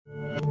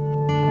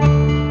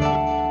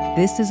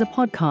This is a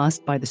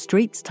podcast by The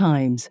Straits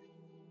Times.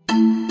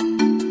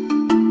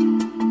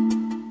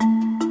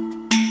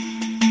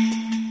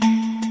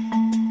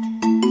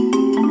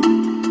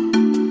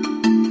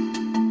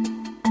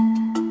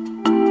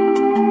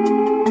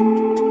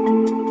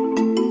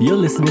 You're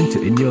listening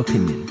to In Your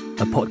Opinion,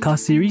 a podcast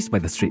series by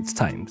The Straits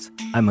Times.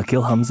 I'm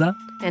Akil Hamza.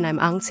 And I'm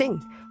Ang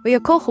Ting. We're your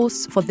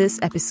co-hosts for this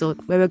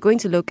episode, where we're going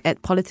to look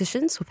at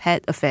politicians who've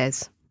had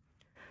affairs.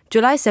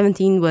 July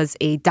 17 was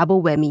a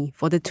double whammy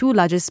for the two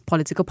largest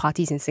political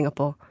parties in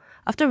Singapore,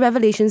 after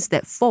revelations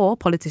that 4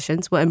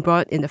 politicians were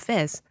embroiled in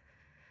affairs.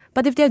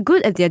 But if they're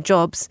good at their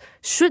jobs,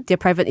 should their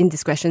private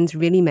indiscretions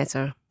really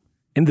matter?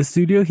 In the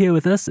studio here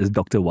with us is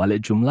Dr.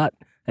 Walid Jumlat,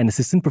 an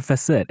assistant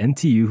professor at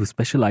NTU who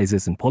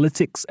specializes in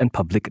politics and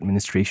public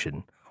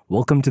administration.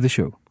 Welcome to the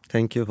show.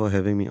 Thank you for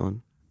having me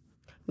on.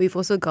 We've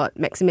also got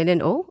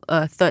Maximilian O,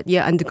 a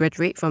third-year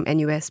undergraduate from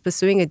NUS,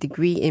 pursuing a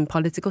degree in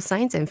political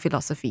science and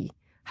philosophy.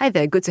 Hi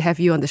there, good to have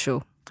you on the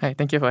show. Hi,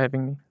 thank you for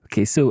having me.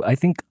 Okay, so I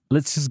think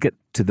let's just get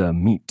to the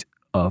meat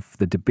of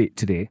the debate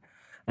today.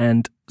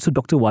 And so,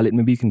 Dr. Walid,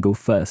 maybe you can go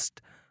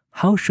first.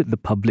 How should the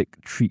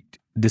public treat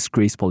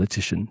disgraced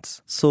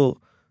politicians? So,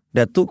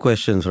 there are 2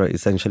 questions, right?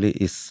 Essentially,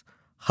 is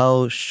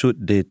how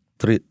should they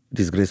treat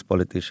disgraced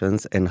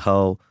politicians and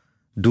how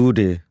do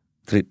they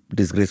treat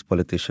disgraced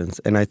politicians?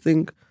 And I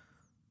think,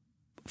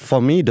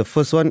 for me, the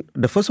first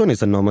one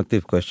is a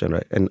normative question,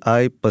 right? And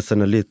I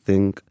personally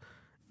think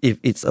if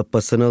it's a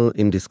personal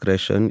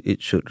indiscretion,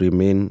 it should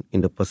remain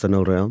in the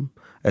personal realm.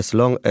 As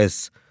long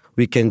as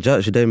we can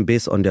judge them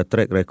based on their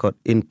track record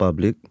in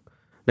public,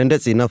 then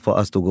that's enough for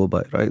us to go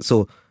by, right?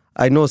 So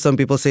I know some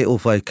people say, oh,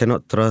 I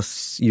cannot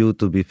trust you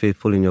to be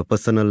faithful in your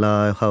personal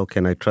life. How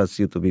can I trust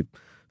you to be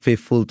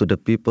faithful to the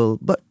people?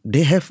 But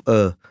they have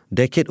a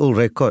decade-old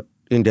record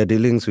in their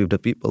dealings with the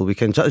people. We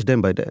can judge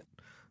them by that.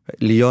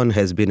 Right? Leon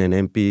has been an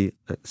MP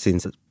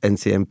since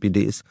NCMP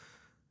days.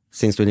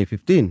 Since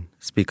 2015,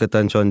 Speaker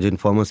Tan Chuan Jin,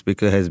 former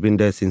Speaker, has been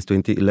there since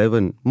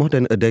 2011. More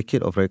than a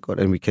decade of record,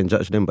 and we can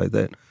judge them by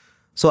that.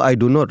 So I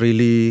do not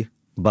really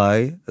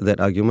buy that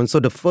argument. So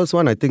the first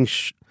one, I think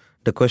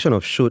the question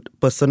of should,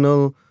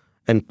 personal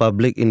and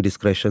public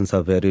indiscretions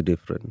are very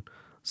different.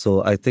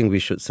 So I think we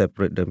should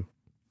separate them.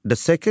 The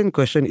second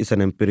question is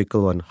an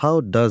empirical one.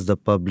 How does the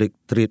public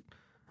treat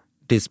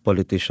these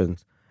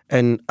politicians?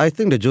 And I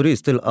think the jury is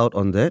still out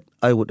on that.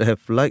 I would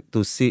have liked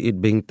to see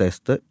it being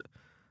tested.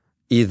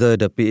 Either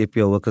the PAP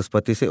or Workers'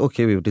 Party say,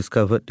 okay, we've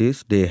discovered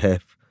this, they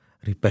have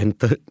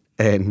repented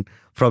and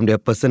from their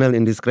personal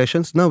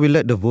indiscretions, now we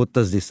let the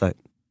voters decide,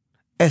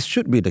 as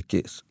should be the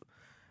case.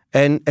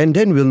 And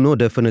then we'll know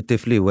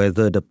definitively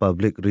whether the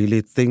public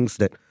really thinks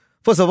that,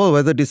 first of all,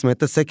 whether this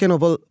matters, second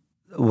of all,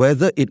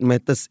 whether it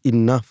matters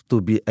enough to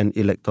be an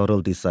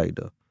electoral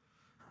decider.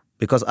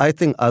 Because I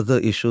think other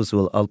issues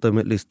will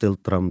ultimately still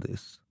trump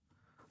this.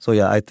 So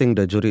yeah, I think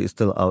the jury is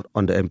still out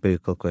on the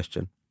empirical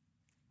question.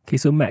 Okay,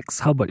 so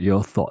Max, how about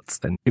your thoughts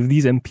then? If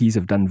these MPs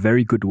have done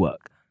very good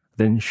work,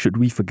 then should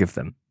we forgive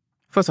them?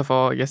 First of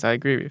all, yes, I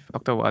agree with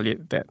Dr.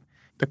 Walid that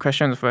the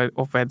question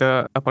of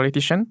whether a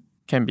politician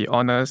can be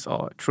honest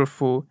or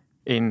truthful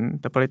in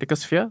the political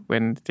sphere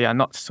when they are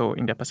not so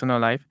in their personal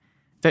life,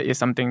 that is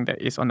something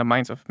that is on the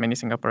minds of many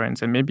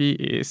Singaporeans, and maybe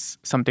it is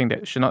something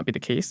that should not be the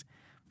case.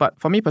 But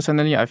for me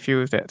personally, I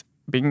feel that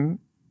being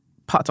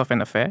part of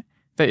an affair,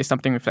 that is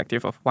something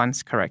reflective of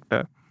one's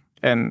character.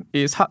 And it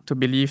is hard to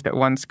believe that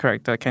one's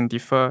character can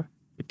differ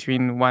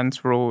between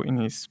one's role in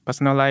his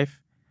personal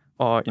life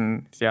or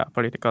in their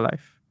political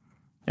life.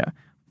 Yeah.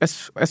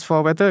 As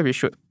for whether we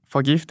should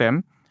forgive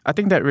them, I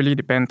think that really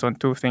depends on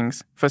 2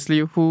 things. Firstly,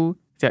 who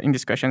their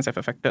indiscretions have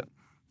affected.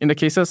 In the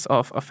cases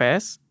of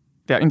affairs,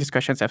 their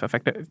indiscretions have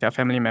affected their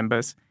family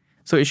members.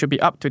 So it should be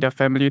up to their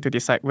family to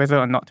decide whether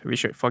or not we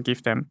should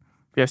forgive them.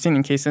 We have seen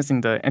in cases in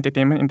the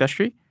entertainment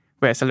industry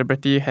where a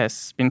celebrity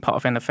has been part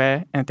of an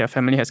affair and their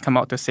family has come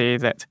out to say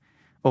that,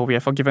 oh, we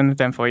have forgiven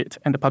them for it,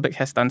 and the public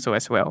has done so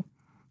as well.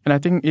 And I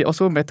think it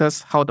also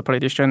matters how the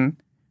politician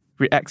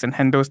reacts and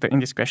handles the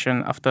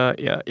indiscretion after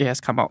it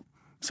has come out.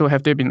 So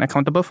have they been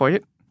accountable for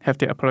it? Have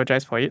they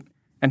apologized for it?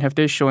 And have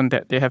they shown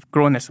that they have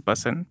grown as a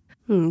person?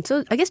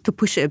 So I guess to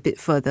push it a bit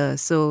further,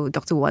 so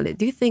Dr. Walid,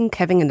 do you think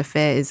having an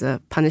affair is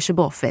a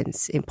punishable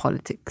offence in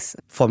politics?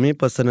 For me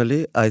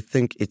personally, I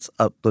think it's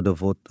up to the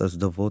voters.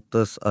 The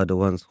voters are the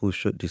ones who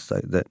should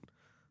decide that,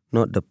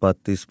 not the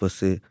parties per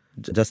se.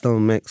 Just now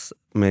Max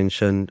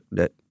mentioned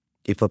that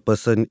if a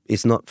person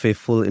is not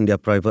faithful in their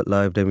private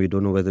life, then we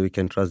don't know whether we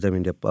can trust them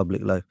in their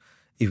public life.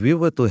 If we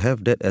were to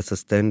have that as a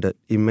standard,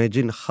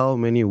 imagine how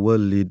many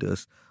world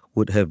leaders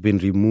would have been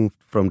removed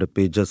from the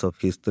pages of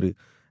history.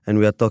 And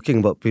we are talking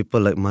about people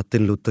like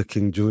Martin Luther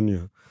King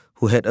Jr.,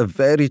 who had a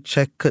very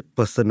checkered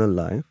personal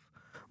life.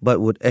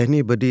 But would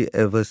anybody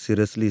ever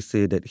seriously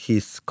say that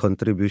his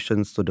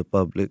contributions to the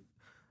public,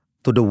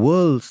 to the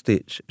world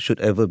stage, should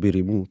ever be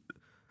removed?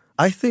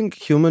 I think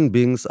human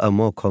beings are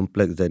more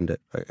complex than that,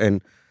 right?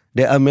 And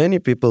there are many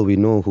people we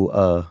know who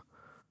are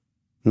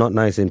not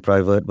nice in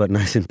private, but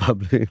nice in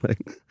public, like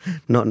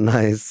not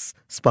nice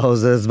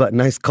spouses, but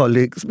nice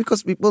colleagues,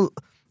 because people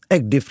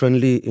act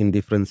differently in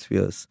different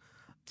spheres.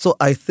 So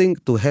I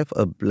think to have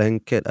a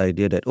blanket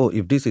idea that,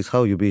 if this is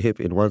how you behave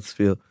in one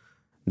sphere,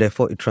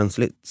 therefore it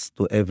translates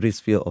to every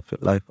sphere of your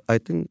life, I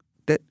think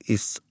that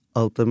is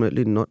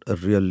ultimately not a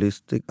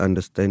realistic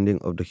understanding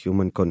of the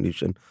human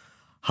condition.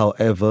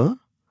 However,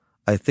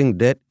 I think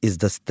that is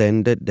the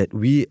standard that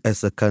we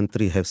as a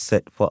country have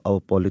set for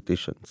our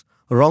politicians.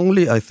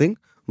 Wrongly, I think,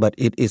 but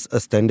it is a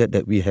standard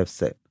that we have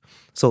set.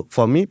 So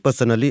for me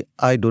personally,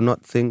 I do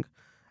not think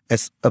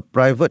as a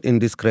private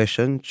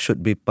indiscretion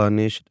should be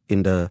punished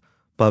in the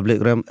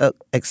public realm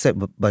except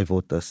by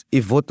voters.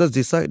 If voters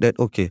decide that,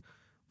 okay,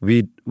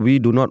 we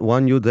do not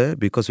want you there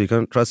because we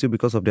can't trust you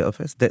because of their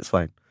affairs, that's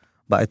fine.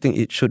 But I think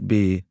it should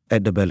be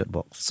at the ballot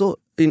box. So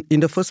in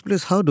the first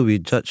place, how do we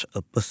judge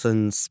a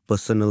person's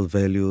personal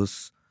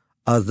values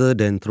other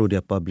than through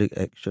their public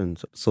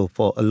actions? So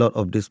for a lot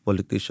of these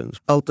politicians,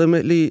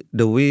 ultimately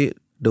the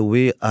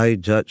way I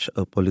judge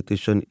a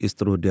politician is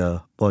through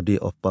their body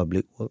of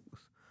public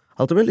works.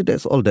 Ultimately,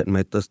 that's all that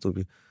matters to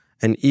me.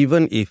 And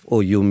even if,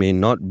 you may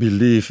not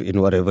believe in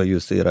whatever you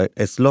say, right?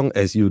 As long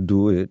as you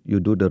do it, you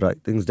do the right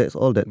things, that's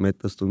all that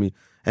matters to me.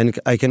 And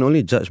I can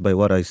only judge by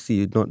what I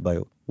see, not by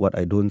what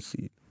I don't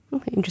see.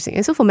 Okay, interesting.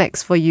 And so for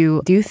Max, for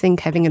you, do you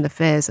think having an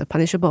affair is a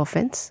punishable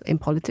offence in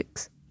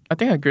politics? I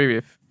think I agree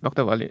with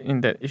Dr. Walid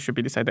in that it should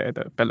be decided at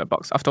the ballot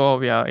box. After all,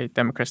 we are a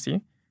democracy.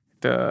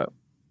 The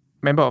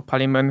member of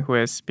parliament who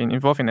has been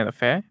involved in an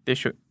affair, they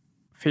should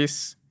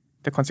face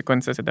the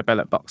consequences at the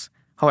ballot box.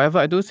 However,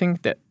 I do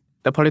think that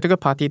the political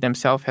party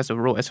themselves has a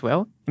role as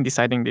well in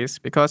deciding this,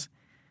 because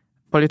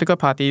political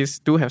parties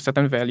do have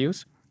certain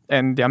values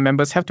and their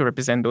members have to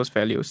represent those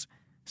values.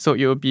 So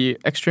it will be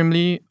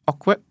extremely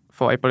awkward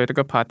for a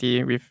political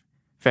party with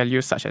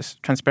values such as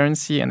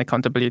transparency and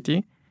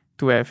accountability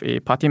to have a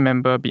party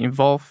member be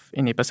involved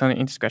in a personal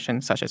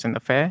indiscretion such as an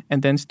affair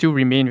and then still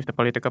remain with the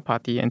political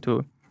party and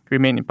to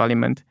remain in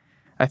parliament.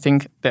 I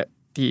think that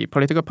the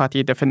political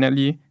party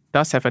definitely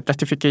does have a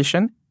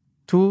justification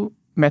to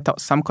met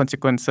out some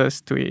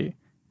consequences to a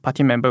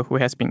party member who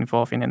has been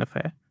involved in an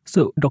affair.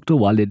 So, Dr.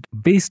 Walid,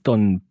 based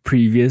on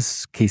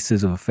previous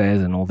cases of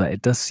affairs and all that,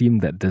 it does seem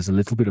that there's a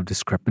little bit of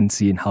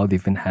discrepancy in how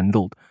they've been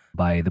handled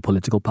by the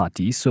political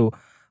parties. So,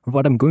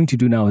 what I'm going to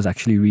do now is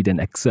actually read an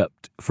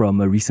excerpt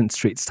from a recent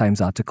Straits Times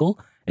article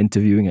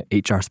interviewing an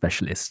HR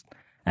specialist.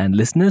 And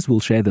listeners will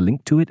share the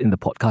link to it in the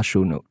podcast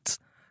show notes.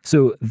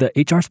 So, the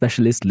HR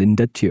specialist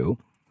Linda Teo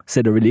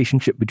said a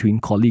relationship between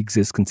colleagues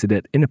is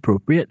considered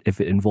inappropriate if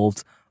it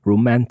involves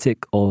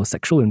romantic or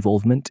sexual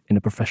involvement in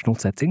a professional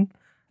setting,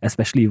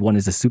 especially if one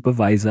is a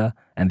supervisor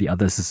and the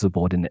other is a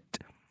subordinate.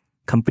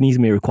 Companies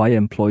may require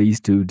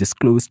employees to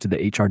disclose to the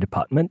HR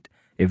department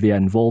if they are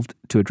involved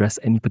to address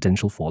any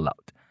potential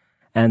fallout.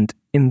 And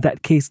in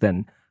that case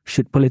then,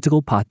 should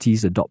political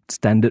parties adopt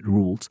standard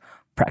rules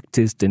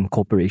practiced in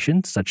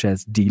corporations, such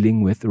as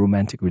dealing with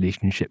romantic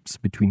relationships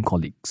between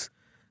colleagues?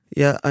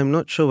 Yeah, I'm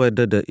not sure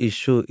whether the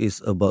issue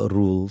is about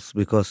rules,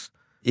 because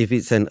if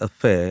it's an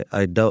affair,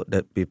 I doubt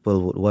that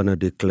people would want to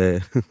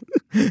declare.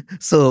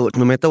 So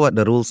no matter what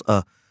the rules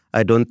are,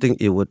 I don't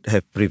think it would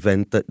have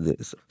prevented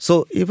this.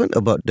 So even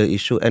about the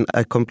issue, and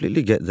I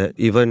completely get that,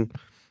 even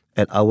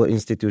at our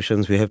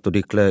institutions, we have to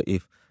declare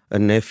if a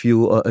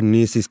nephew or a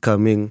niece is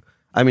coming.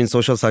 I'm in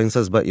social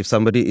sciences, but if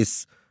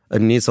a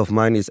niece of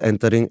mine is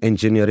entering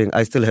engineering,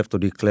 I still have to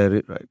declare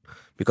it, right?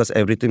 Because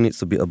everything needs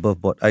to be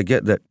above board. I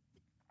get that.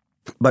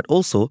 But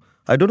also,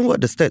 I don't know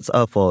what the stats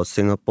are for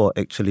Singapore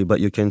actually,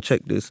 but you can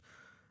check this.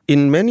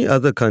 In many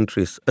other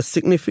countries, a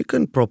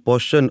significant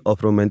proportion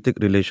of romantic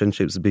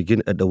relationships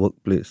begin at the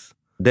workplace.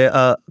 There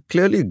are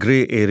clearly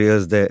grey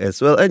areas there as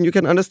well. And you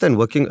can understand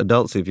working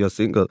adults if you're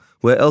single.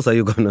 Where else are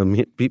you going to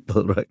meet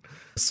people, right?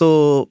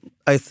 So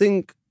I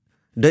think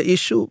the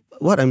issue,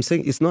 what I'm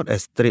saying, is not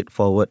as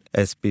straightforward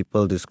as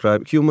people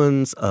describe.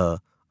 Humans are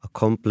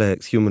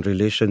complex. Human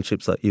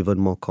relationships are even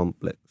more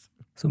complex.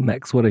 So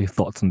Max, what are your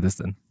thoughts on this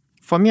then?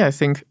 For me, I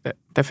think that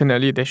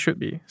definitely there should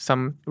be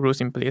some rules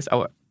in place. I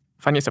would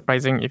find it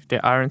surprising if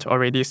there aren't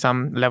already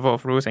some level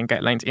of rules and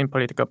guidelines in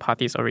political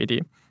parties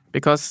already,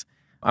 because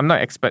I'm not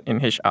an expert in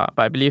HR,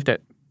 but I believe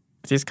that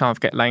these kind of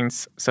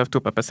guidelines serve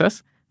two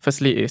purposes.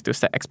 Firstly is to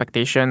set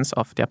expectations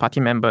of their party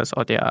members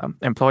or their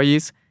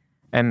employees.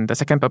 And the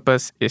second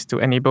purpose is to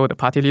enable the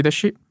party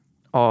leadership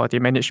or the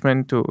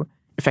management to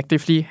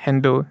effectively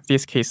handle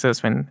these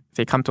cases when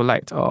they come to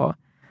light or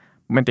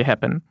when they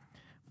happen.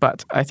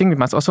 But I think we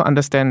must also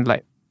understand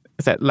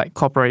that like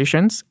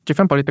corporations,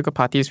 different political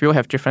parties will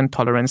have different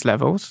tolerance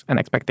levels and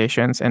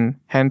expectations, and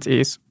hence it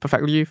is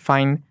perfectly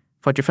fine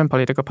for different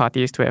political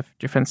parties to have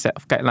different set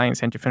of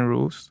guidelines and different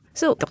rules.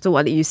 So, Dr.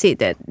 Walid, you said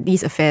that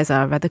these affairs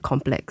are rather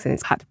complex and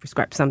it's hard to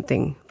prescribe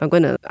something. I'm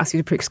going to ask you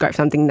to prescribe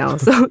something now.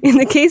 So, in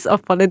the case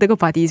of political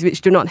parties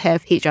which do not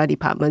have HR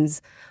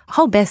departments,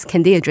 how best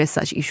can they address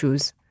such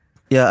issues?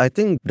 Yeah, I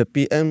think the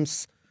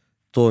PM's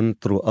tone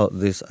throughout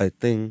this, I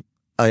think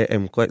I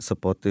am quite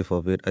supportive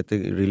of it. I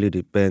think it really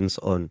depends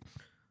on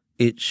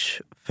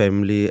each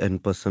family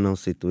and personal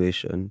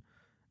situation.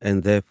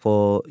 And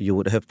therefore, you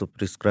would have to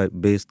prescribe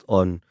based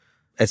on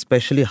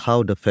especially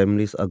how the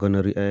families are going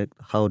to react,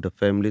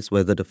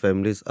 whether the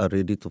families are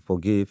ready to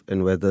forgive,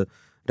 and whether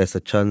there's a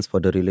chance for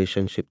the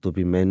relationship to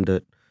be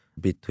mended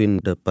between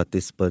the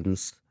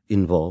participants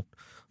involved.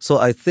 So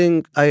I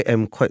think I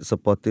am quite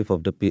supportive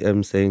of the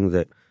PM saying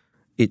that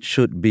it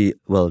should be,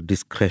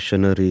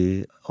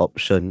 discretionary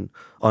option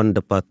on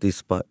the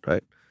parties' part,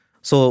 right?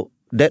 So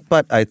that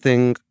part, I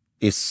think,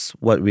 is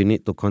what we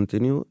need to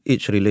continue.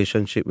 Each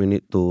relationship, we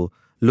need to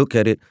look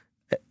at it.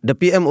 The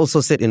PM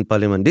also said in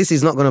Parliament, this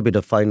is not going to be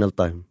the final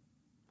time.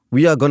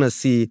 We are going to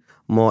see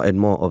more and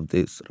more of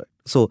this, right?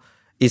 So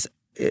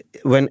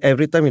when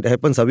every time it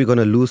happens, are we going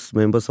to lose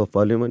members of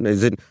Parliament?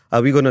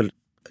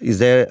 Is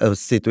there a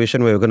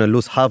situation where we're going to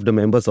lose half the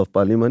members of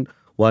Parliament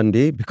one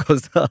day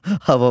because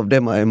half of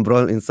them are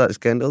embroiled in such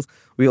scandals?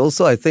 We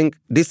also, I think,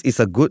 this is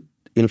a good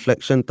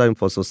inflection time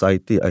for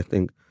society, I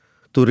think,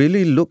 to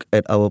really look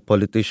at our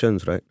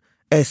politicians, right?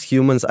 As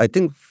humans, I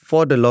think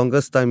for the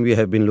longest time we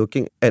have been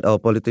looking at our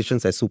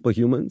politicians as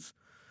superhumans.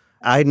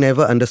 I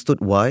never understood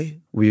why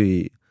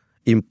we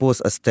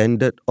impose a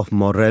standard of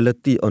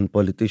morality on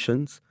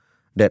politicians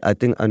that I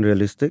think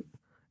unrealistic.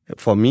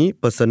 For me,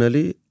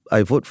 personally,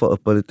 I vote for a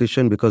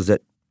politician because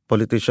that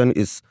politician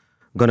is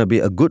going to be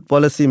a good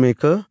policy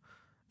maker,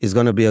 is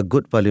going to be a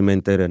good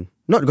parliamentarian,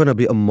 not going to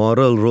be a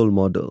moral role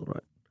model,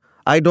 right?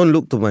 I don't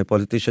look to my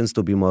politicians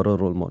to be moral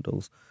role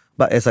models.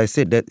 But as I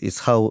said, that is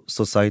how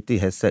society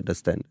has set the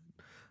standard.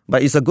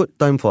 But it's a good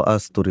time for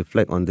us to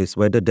reflect on this,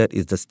 whether that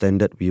is the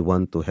standard we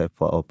want to have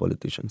for our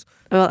politicians.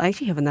 Well, I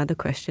actually have another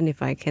question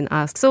if I can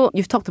ask. So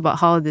you've talked about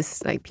how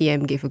this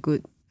PM gave a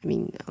good, but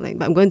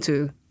I'm going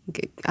to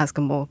ask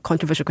a more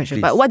controversial question.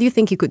 Please. But what do you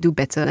think he could do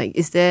better?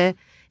 Is there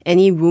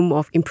any room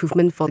of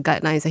improvement for the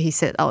guidelines that he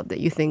set out that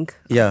you think?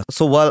 Yeah,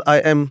 so while I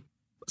am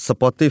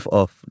supportive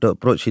of the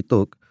approach he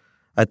took,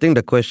 I think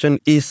the question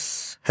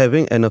is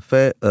having an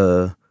affair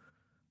a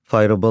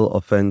fireable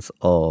offence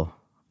or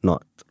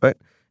not, right?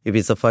 If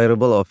it's a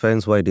fireable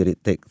offence, why did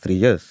it take 3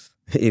 years?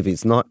 If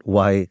it's not,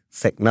 why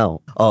sack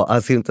now or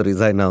ask him to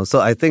resign now?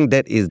 So I think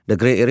that is the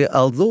grey area.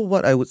 Although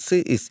what I would say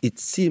is it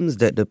seems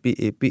that the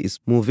PAP is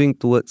moving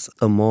towards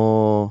a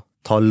more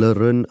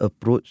tolerant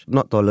approach,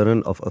 not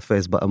tolerant of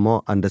affairs, but a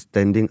more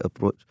understanding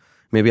approach.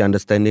 Maybe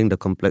understanding the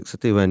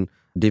complexity. When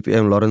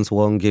DPM Lawrence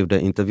Wong gave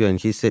the interview and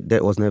he said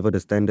that was never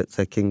the standard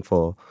sacking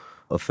for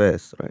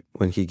affairs, right?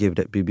 When he gave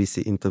that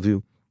BBC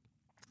interview.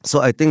 So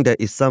I think there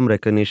is some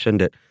recognition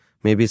that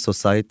maybe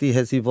society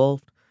has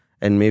evolved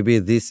and maybe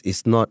this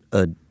is not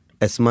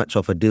as much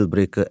of a deal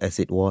breaker as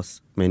it was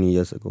many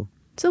years ago.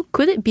 So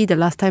could it be the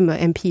last time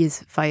an MP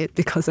is fired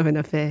because of an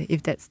affair,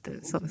 if that's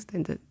the sort of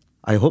standard?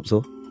 I hope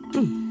so.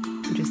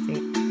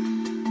 Interesting.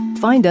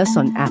 Find us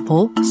on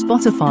Apple,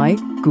 Spotify,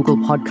 Google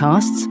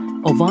Podcasts,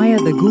 or via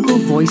the Google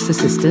Voice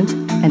Assistant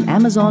and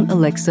Amazon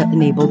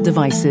Alexa-enabled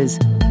devices.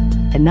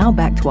 And now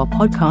back to our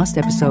podcast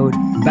episode.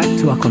 Back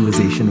to our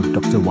conversation with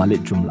Dr.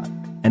 Walid Jumlat,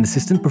 an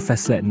assistant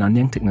professor at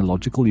Nanyang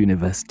Technological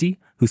University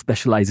who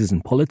specializes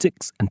in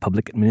politics and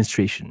public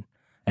administration,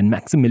 and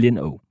Maximilian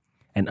O,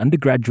 an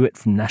undergraduate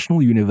from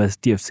National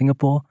University of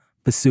Singapore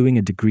pursuing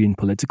a degree in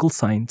political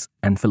science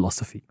and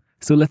philosophy.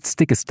 So let's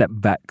take a step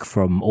back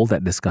from all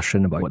that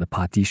discussion about what the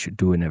party should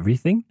do and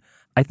everything.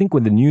 I think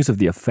when the news of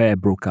the affair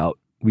broke out,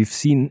 we've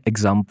seen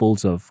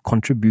examples of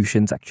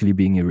contributions actually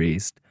being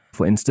erased.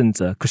 For instance,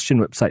 Christian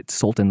websites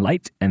Salt and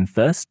Light and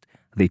Thirst,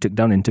 they took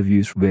down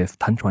interviews with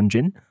Tan Chuan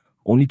Jin,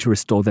 only to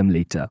restore them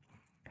later.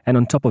 And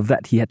on top of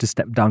that, he had to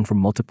step down from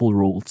multiple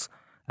roles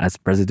as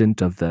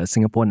president of the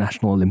Singapore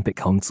National Olympic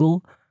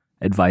Council,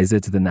 advisor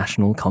to the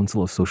National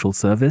Council of Social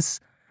Service,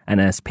 and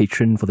as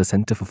patron for the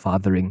Centre for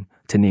Fathering,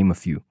 to name a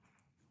few.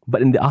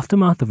 But in the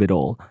aftermath of it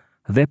all,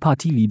 their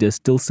party leaders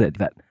still said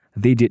that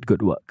they did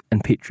good work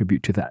and paid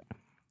tribute to that.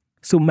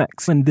 So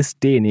Max, in this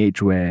day and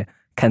age where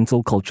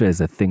cancel culture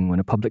is a thing, when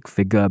a public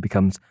figure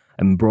becomes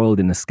embroiled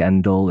in a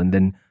scandal and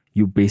then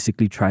you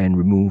basically try and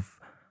remove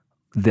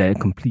their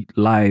complete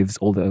lives,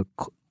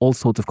 all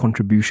sorts of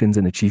contributions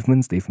and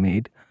achievements they've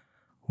made,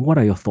 what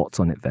are your thoughts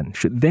on it then?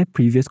 Should their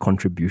previous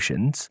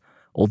contributions,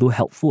 although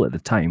helpful at the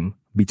time,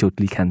 be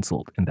totally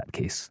cancelled in that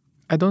case?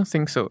 I don't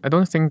think so. I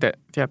don't think that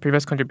their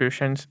previous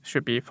contributions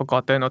should be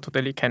forgotten or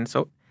totally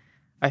cancelled.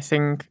 I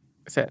think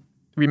that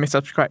we may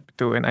subscribe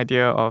to an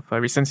idea of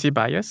a recency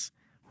bias,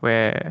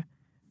 where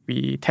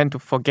we tend to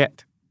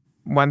forget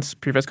one's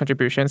previous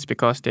contributions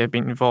because they have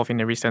been involved in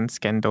a recent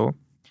scandal.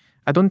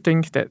 I don't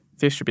think that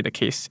this should be the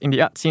case. In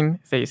the art scene,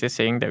 there is a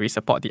saying that we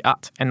support the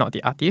art and not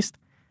the artist.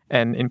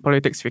 And in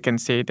politics, we can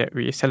say that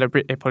we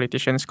celebrate a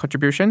politician's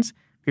contributions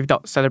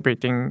without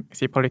celebrating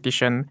the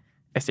politician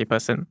as a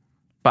person.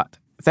 But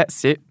that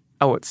said,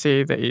 I would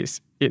say that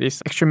it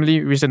is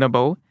extremely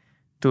reasonable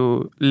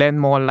to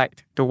lend more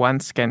light to one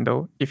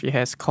scandal if it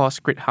has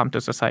caused great harm to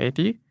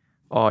society,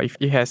 or if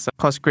it has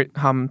caused great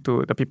harm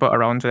to the people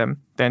around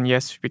them. Then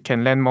yes, we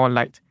can lend more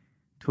light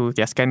to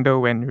their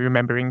scandal when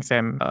remembering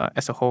them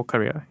as a whole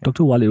career.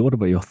 Dr. Walid, what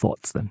about your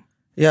thoughts then?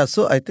 Yeah,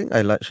 so I think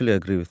I largely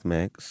agree with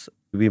Max.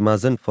 We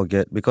mustn't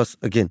forget, because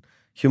again,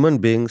 human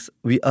beings,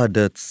 we are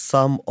the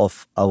sum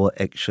of our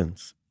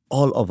actions.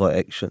 all of our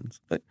actions.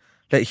 Right?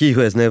 Like he who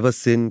has never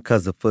sinned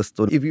cast the first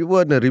stone. If you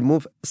want to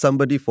remove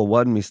somebody for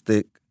one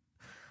mistake,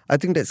 I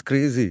think that's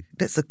crazy.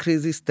 That's a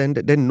crazy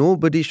standard. Then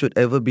nobody should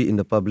ever be in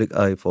the public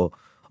eye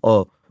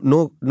or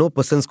no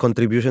person's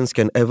contributions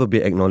can ever be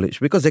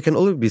acknowledged, because there can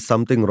always be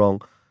something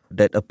wrong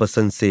that a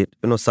person said,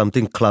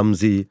 something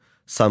clumsy,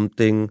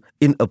 something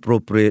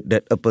inappropriate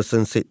that a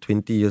person said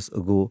 20 years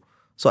ago.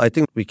 So I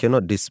think we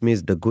cannot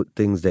dismiss the good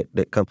things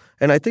that come.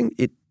 And I think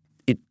it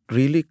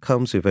really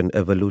comes with an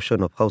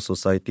evolution of how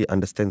society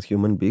understands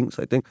human beings.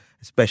 I think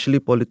especially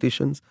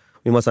politicians,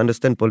 we must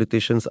understand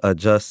politicians are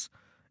just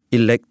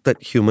elected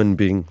human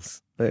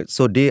beings. Right?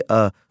 So they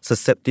are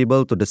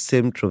susceptible to the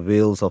same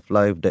travails of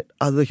life that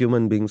other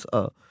human beings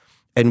are.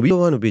 And we don't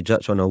want to be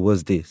judged on our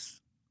worst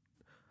days.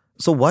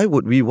 So why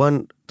would we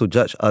want to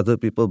judge other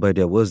people by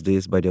their worst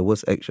days, by their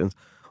worst actions,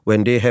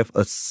 when they have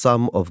a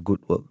sum of good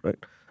work, right?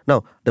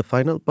 Now, the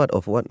final part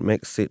of what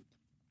Max said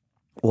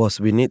was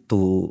we need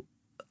to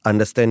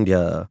understand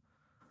the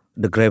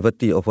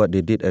gravity of what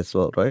they did as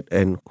well, right?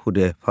 And who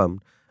they have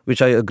harmed,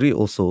 which I agree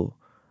also.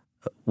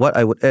 What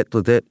I would add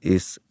to that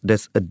is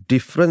there's a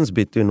difference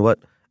between what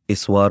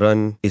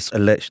Iswaran is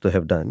alleged to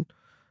have done.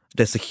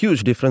 There's a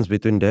huge difference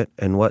between that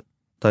and what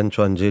Tan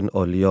Chuan Jin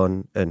or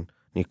Leon and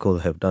Nicole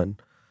have done.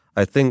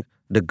 I think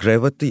the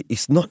gravity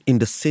is not in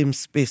the same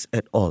space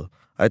at all.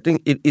 I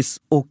think it is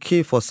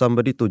okay for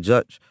somebody to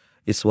judge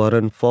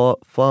Iswaran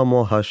far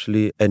more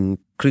harshly and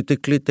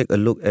critically take a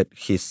look at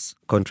his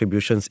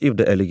contributions if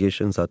the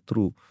allegations are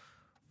true,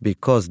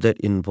 because that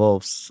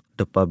involves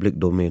the public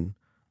domain.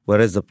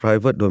 Whereas the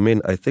private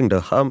domain, I think the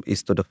harm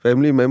is to the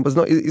family members.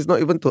 It's not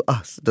even to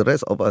us, the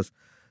rest of us.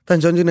 Tan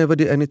Chuan Jin never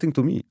did anything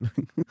to me.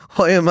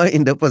 Why am I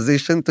in the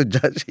position to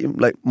judge him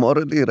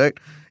morally, right?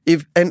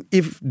 If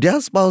their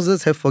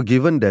spouses have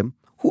forgiven them,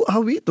 who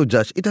are we to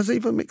judge? It doesn't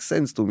even make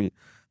sense to me.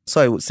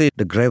 So I would say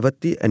the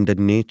gravity and the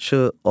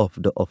nature of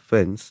the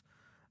offence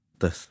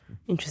does.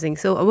 Interesting.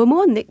 So we'll move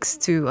on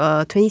next to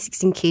a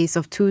 2016 case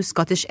of two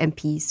Scottish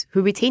MPs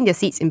who retained their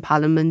seats in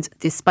Parliament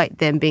despite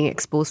them being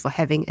exposed for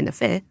having an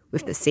affair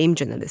with the same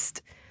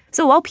journalist.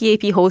 So while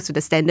PAP holds to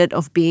the standard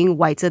of being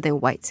whiter than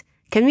white,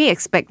 can we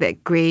expect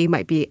that grey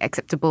might be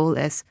acceptable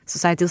as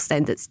societal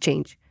standards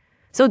change?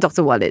 So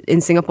Dr. Walid,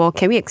 in Singapore,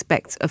 can we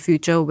expect a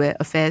future where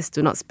affairs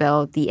do not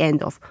spell the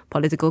end of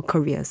political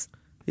careers?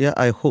 Yeah,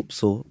 I hope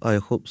so.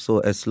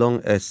 As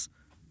long as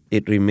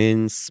it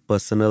remains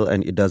personal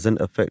and it doesn't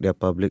affect their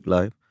public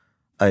life,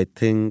 I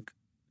think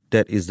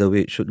that is the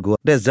way it should go.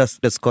 There's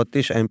just the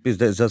Scottish MPs,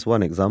 that's just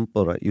one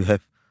example, right? You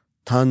have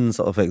tons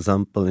of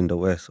examples in the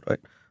West, right?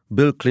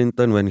 Bill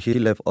Clinton, when he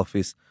left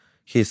office,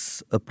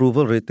 his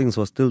approval ratings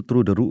were still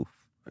through the roof.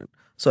 Right?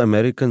 So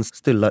Americans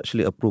still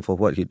largely approve of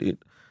what he did.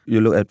 You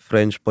look at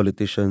French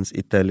politicians,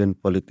 Italian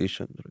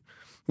politicians. Right?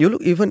 You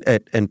look even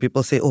at, and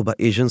people say, but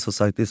Asian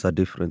societies are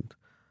different.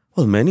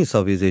 Well, many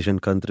Southeast Asian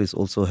countries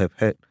also have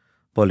had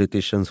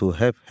politicians who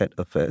have had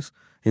affairs.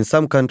 In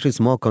some countries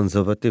more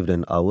conservative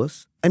than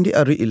ours, and they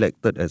are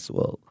re-elected as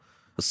well.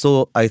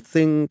 So I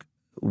think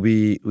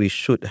we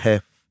should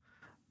have,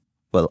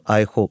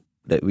 I hope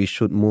that we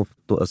should move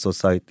to a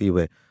society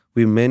where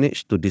we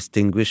manage to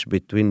distinguish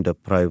between the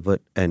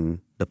private and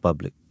the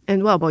public.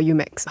 And what about you,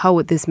 Max? How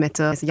would this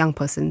matter as a young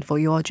person for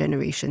your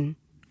generation?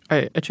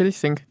 I actually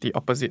think the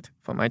opposite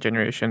for my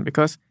generation,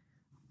 because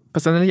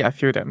personally I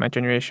feel that my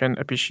generation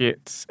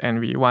appreciates and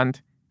we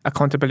want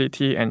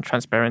accountability and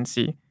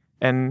transparency.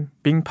 And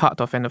being part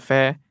of an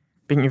affair,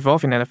 being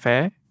involved in an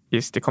affair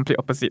is the complete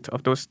opposite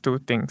of those two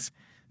things.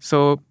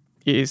 So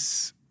it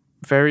is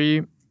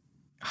very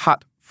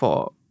hard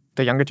for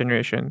the younger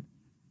generation,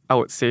 I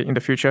would say, in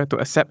the future to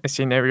accept a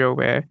scenario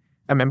where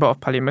a member of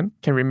parliament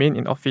can remain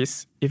in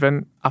office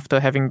even after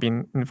having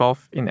been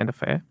involved in an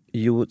affair.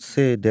 You would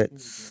say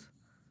that's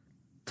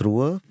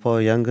truer for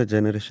a younger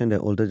generation than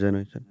older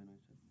generation?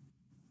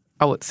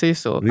 I would say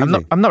so.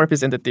 Really? I'm not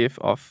representative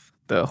of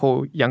the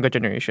whole younger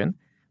generation,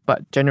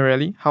 but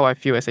generally how I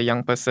feel as a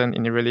young person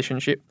in a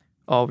relationship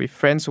or with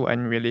friends who are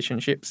in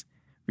relationships,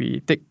 we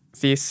take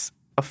this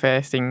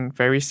affair thing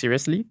very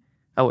seriously,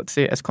 I would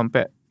say, as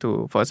compared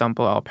to, for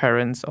example, our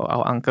parents or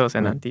our uncles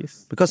and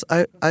aunties. Because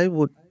I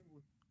would,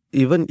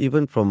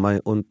 even from my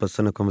own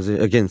personal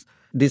conversation, again,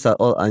 these are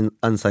all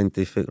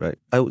unscientific, right?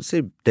 I would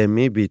say there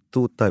may be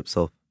two types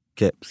of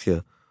gaps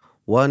here.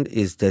 One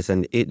is there's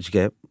an age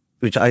gap,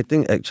 which I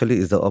think actually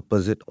is the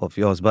opposite of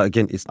yours, but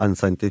again, it's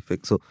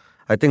unscientific. So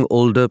I think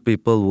older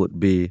people would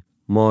be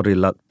more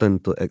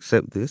reluctant to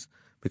accept this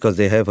because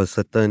they have a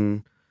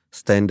certain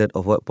standard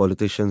of what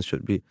politicians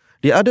should be.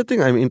 The other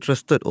thing I'm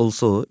interested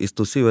also is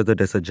to see whether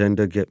there's a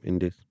gender gap in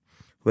this,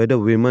 whether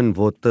women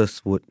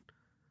voters would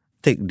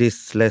take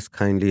this less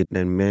kindly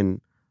than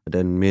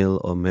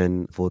male or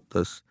men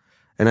voters.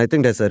 And I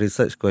think there's a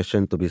research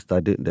question to be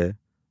studied there.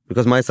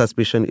 Because my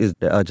suspicion is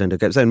there are gender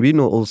gaps. And we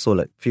know also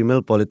like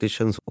female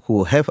politicians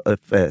who have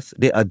affairs,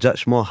 they are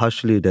judged more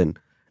harshly than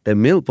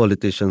male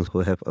politicians who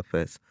have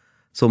affairs.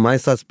 So my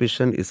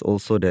suspicion is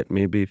also that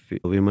maybe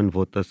women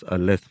voters are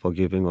less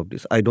forgiving of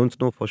this. I don't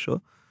know for sure,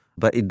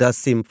 but it does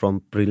seem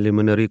from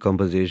preliminary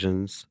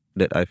conversations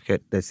that I've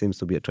had, there seems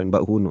to be a trend,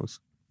 but who knows?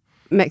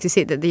 Max, you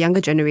said that the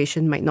younger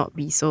generation might not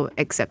be so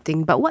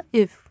accepting, but what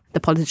if the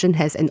politician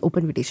has an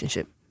open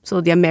relationship?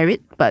 So they're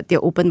married, but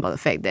they're open about the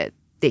fact that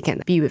they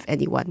can be with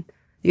anyone.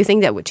 Do you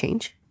think that would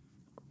change?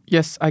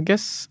 Yes, I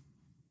guess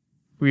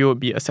we would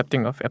be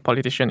accepting of a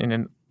politician in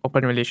an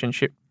open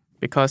relationship,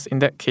 because in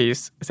that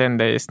case, then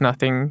there is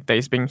nothing that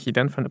is being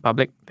hidden from the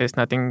public. There's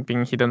nothing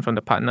being hidden from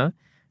the partner.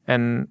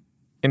 And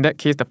in that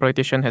case, the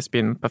politician has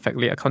been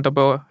perfectly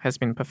accountable, has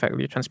been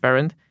perfectly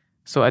transparent.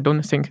 So I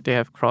don't think they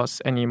have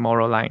crossed any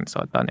moral lines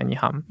or done any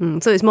harm.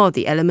 So it's more of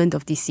the element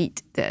of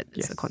deceit that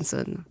is a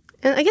concern.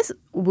 And I guess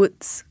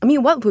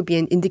what would be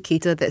an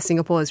indicator that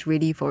Singapore is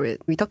ready for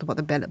it? We talked about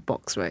the ballot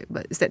box, right?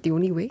 But is that the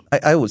only way?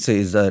 I would say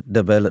is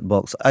the ballot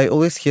box. I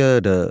always hear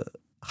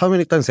how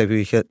many times have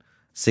you heard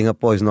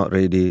Singapore is not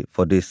ready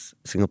for this,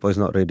 Singapore is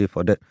not ready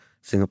for that,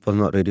 Singapore is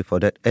not ready for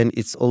that. And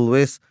it's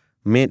always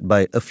made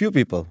by a few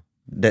people.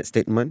 That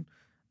statement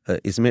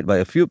is made by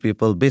a few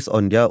people based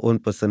on their own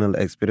personal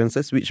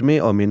experiences, which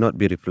may or may not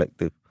be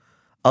reflective.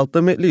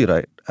 Ultimately,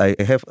 right, I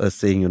have a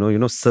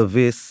saying,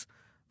 surveys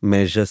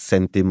measure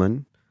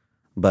sentiment,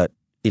 but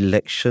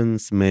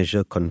elections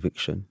measure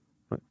conviction.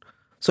 Right?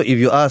 So if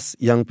you ask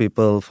young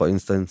people, for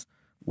instance,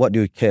 what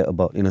do you care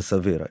about in a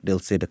survey, right? They'll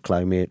say the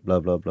climate,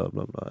 blah, blah, blah,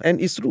 blah, blah. And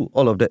it's true,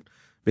 all of that,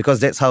 because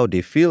that's how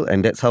they feel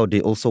and that's how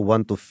they also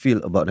want to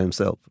feel about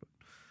themselves.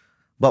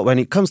 But when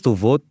it comes to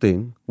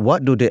voting,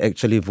 what do they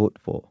actually vote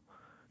for?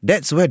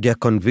 That's where their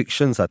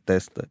convictions are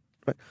tested.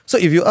 Right? So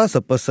if you ask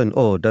a person,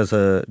 does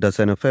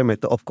an affair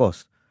matter? Of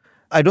course.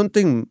 I don't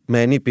think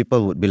many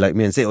people would be like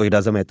me and say, it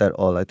doesn't matter at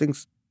all. I think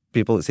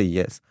people would say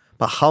yes.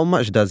 But how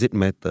much does it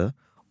matter?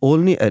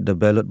 Only at the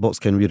ballot box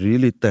can we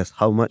really test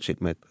how much it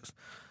matters.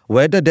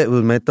 Whether that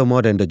will matter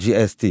more than the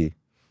GST,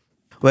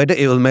 whether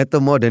it will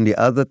matter more than the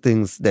other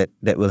things that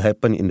will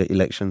happen in the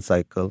election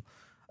cycle.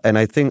 And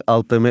I think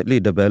ultimately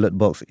the ballot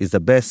box is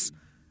the best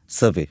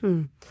survey.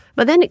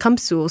 But then it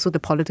comes to also the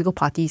political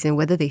parties and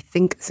whether they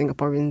think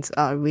Singaporeans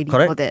are ready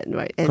for that,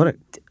 right? And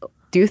Correct.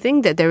 Do you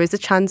think that there is a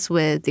chance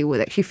where they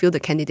would actually feel the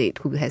candidate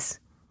who has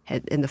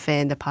had an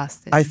affair in the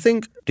past? I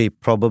think they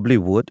probably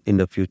would in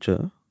the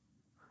future.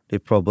 They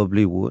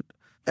probably would.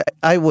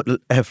 I would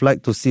have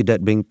liked to see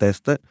that being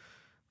tested.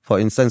 For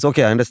instance, I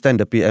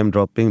understand the PM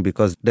dropping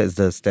because that's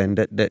the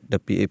standard that the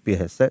PAP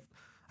has set.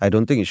 I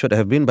don't think it should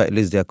have been, but at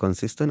least they are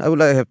consistent. I would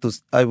like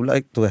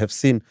to have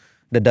seen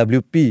the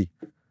WP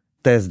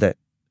test that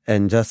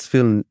and just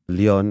film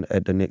Leon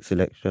at the next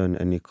election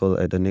and Nicole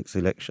at the next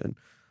election.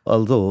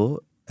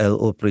 Although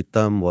L.O.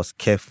 Pritam was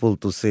careful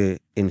to say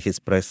in his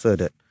presser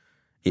that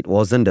it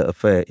wasn't the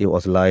affair, it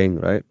was lying,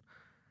 right?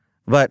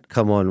 But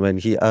come on, when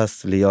he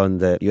asked Leon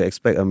that you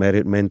expect a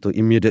married man to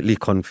immediately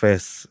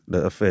confess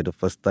the affair the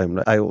first time,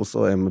 right? I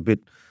also am a bit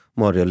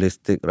more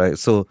realistic, right?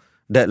 So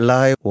that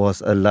lie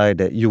was a lie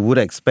that you would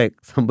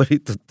expect somebody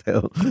to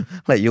tell.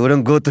 Like you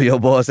wouldn't go to your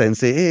boss and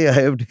say, hey, I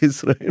have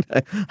this, right?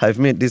 I've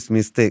made this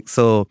mistake.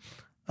 So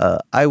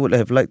I would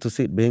have liked to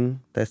see it being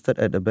tested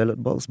at the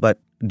ballot box, but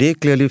they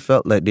clearly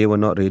felt like they were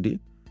not ready,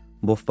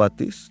 both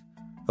parties.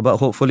 But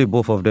hopefully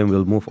both of them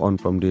will move on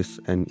from this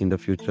and in the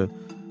future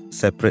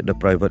separate the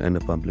private and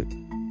the public.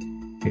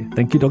 Okay,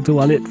 thank you, Dr.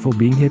 Walid, for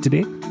being here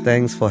today.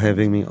 Thanks for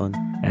having me on.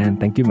 And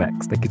thank you,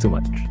 Max. Thank you so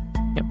much.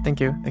 Yep,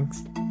 thank you.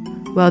 Thanks.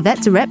 Well,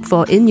 that's a wrap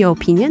for In Your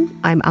Opinion.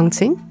 I'm Ang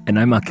Ting. And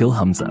I'm Akil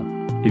Hamza.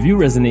 If you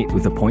resonate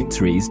with the points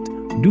raised,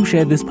 do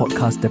share this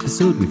podcast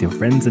episode with your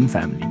friends and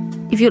family.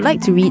 If you'd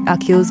like to read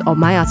Akil's or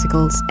my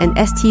articles and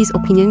ST's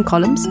opinion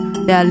columns,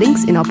 there are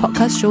links in our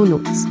podcast show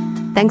notes.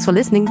 Thanks for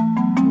listening.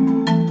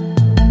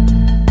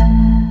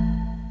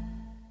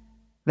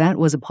 That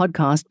was a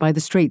podcast by The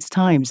Straits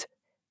Times.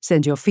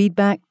 Send your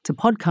feedback to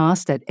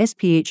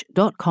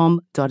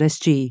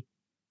podcast@sph.com.sg.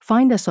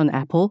 Find us on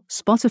Apple,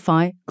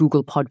 Spotify,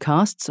 Google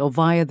Podcasts, or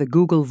via the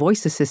Google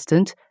Voice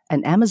Assistant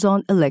and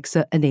Amazon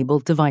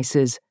Alexa-enabled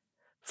devices.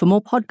 For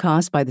more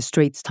podcasts by The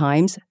Straits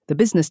Times, The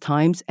Business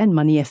Times, and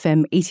Money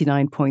FM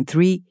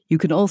 89.3, you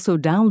can also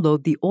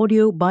download the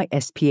Audio by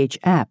SPH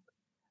app.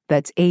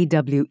 That's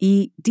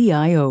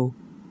AWEDIO.